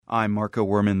I'm Marco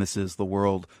Werman. This is The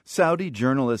World. Saudi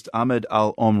journalist Ahmed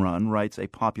Al Omran writes a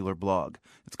popular blog.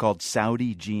 It's called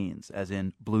Saudi Jeans, as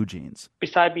in blue jeans.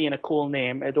 Besides being a cool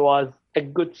name, it was a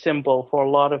good symbol for a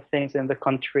lot of things in the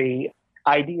country.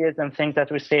 Ideas and things that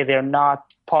we say they're not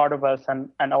part of us and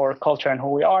our culture and who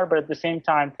we are, but at the same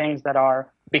time, things that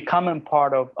are becoming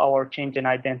part of our change in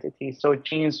identity. So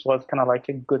jeans was kind of like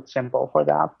a good symbol for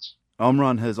that.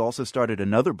 Omran has also started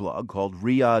another blog called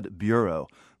Riyadh Bureau.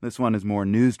 This one is more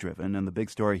news-driven, and the big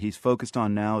story he's focused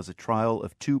on now is a trial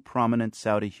of two prominent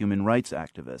Saudi human rights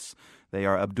activists. They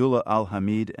are Abdullah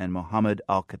Al-Hamid and Mohammed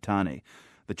Al-Qahtani.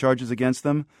 The charges against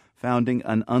them? Founding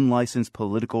an unlicensed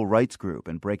political rights group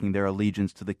and breaking their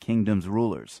allegiance to the kingdom's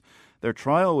rulers. Their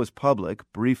trial was public,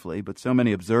 briefly, but so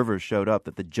many observers showed up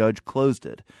that the judge closed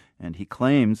it, and he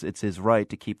claims it's his right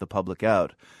to keep the public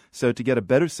out. So to get a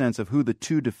better sense of who the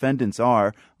two defendants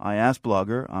are, I asked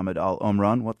blogger Ahmed Al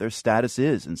Omran what their status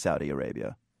is in Saudi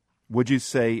Arabia. Would you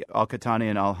say Al-Qahtani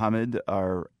and Al-Hamid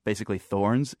are basically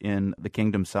thorns in the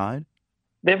kingdom's side?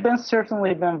 They've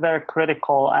certainly been very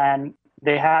critical, and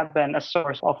they have been a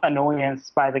source of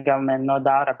annoyance by the government, no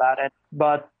doubt about it.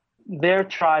 But their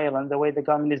trial and the way the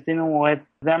government is dealing with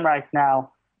them right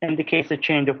now indicates a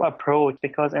change of approach,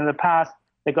 because in the past,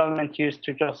 the government used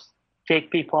to just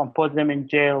take people and put them in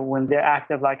jail when they're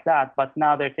active like that. But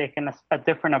now they're taking a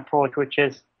different approach, which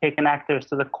is taking activists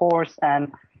to the courts.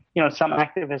 And, some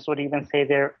activists would even say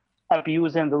they're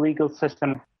abusing the legal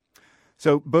system.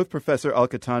 So both Professor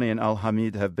Al-Qahtani and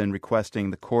Al-Hamid have been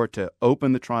requesting the court to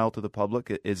open the trial to the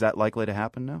public. Is that likely to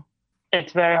happen now?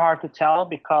 It's very hard to tell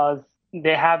because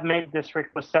they have made this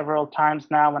request several times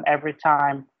now, and every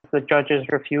time the judges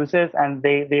refuses, and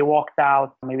they walked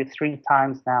out maybe 3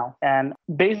 times now. And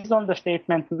based on the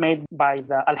statement made by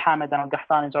the Al-Hamid and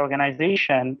Al-Qahtani's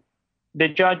organization, the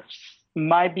judge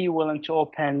might be willing to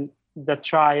open the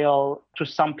trial to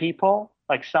some people,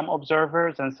 like some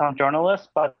observers and some journalists,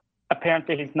 but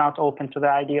apparently he's not open to the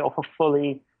idea of a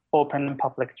fully open and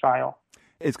public trial.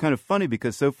 It's kind of funny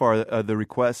because so far the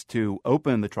requests to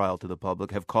open the trial to the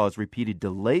public have caused repeated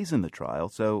delays in the trial.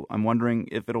 So I'm wondering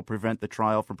if it'll prevent the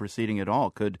trial from proceeding at all.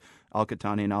 Could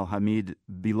Al-Qahtani and Al-Hamid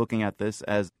be looking at this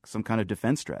as some kind of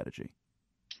defense strategy?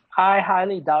 I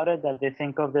highly doubt it that they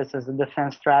think of this as a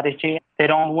defense strategy. They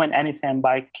don't win anything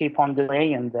by keep on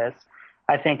delaying this.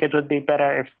 I think it would be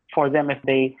better for them if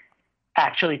they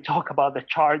actually talk about the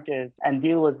charges and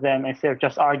deal with them instead of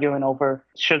just arguing over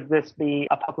should this be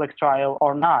a public trial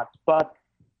or not. But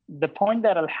the point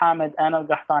that Al-Hamid and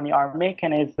Al-Qahtani are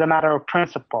making is the matter of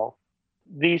principle.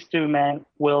 These two men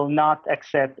will not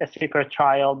accept a secret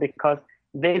trial because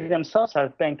they themselves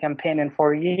have been campaigning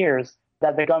for years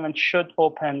that the government should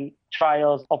open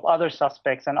trials of other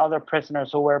suspects and other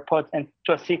prisoners who were put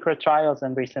into secret trials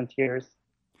in recent years.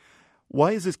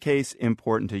 Why is this case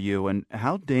important to you, and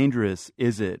how dangerous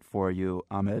is it for you,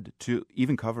 Ahmed, to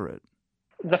even cover it?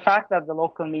 The fact that the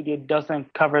local media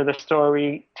doesn't cover the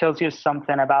story tells you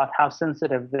something about how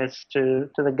sensitive this is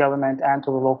to the government and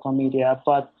to the local media.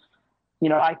 But,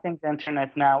 I think the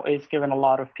internet now is giving a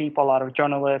lot of people, a lot of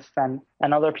journalists and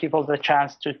other people the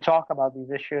chance to talk about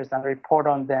these issues and report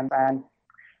on them. And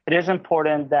it is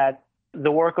important that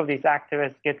the work of these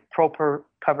activists get proper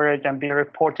coverage and be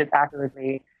reported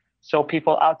accurately, so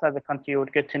people outside the country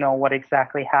would get to know what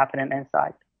exactly happened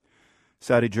inside.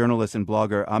 Saudi journalist and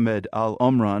blogger Ahmed Al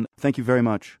Omran, thank you very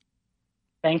much.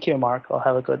 Thank you, Mark. I'll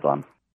have a good one.